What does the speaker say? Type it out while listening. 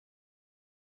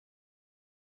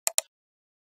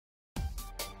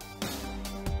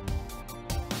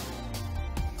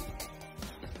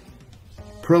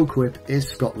ProQuip is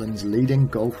Scotland's leading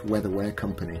golf weatherwear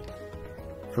company.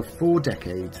 For 4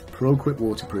 decades, ProQuip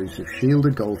waterproofs have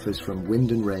shielded golfers from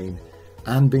wind and rain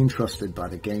and been trusted by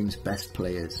the game's best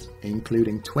players,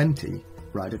 including 20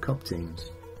 Ryder Cup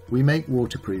teams. We make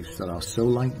waterproofs that are so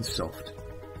light and soft,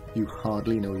 you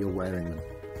hardly know you're wearing them.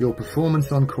 Your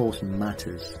performance on course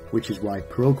matters, which is why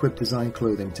ProQuip designed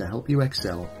clothing to help you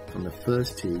excel from the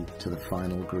first tee to the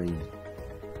final green.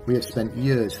 We have spent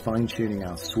years fine-tuning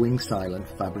our swing-silent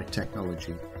fabric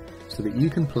technology so that you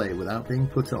can play without being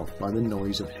put off by the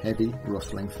noise of heavy,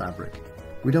 rustling fabric.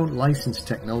 We don't license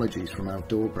technologies from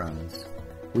outdoor brands.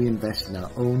 We invest in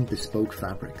our own bespoke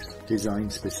fabrics,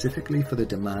 designed specifically for the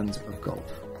demands of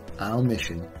golf. Our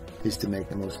mission is to make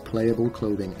the most playable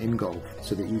clothing in golf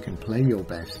so that you can play your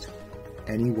best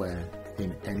anywhere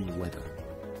in any weather.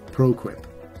 ProQuip,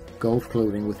 golf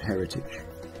clothing with heritage.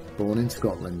 Born in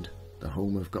Scotland, the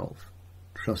home of golf.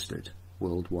 Trusted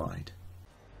worldwide.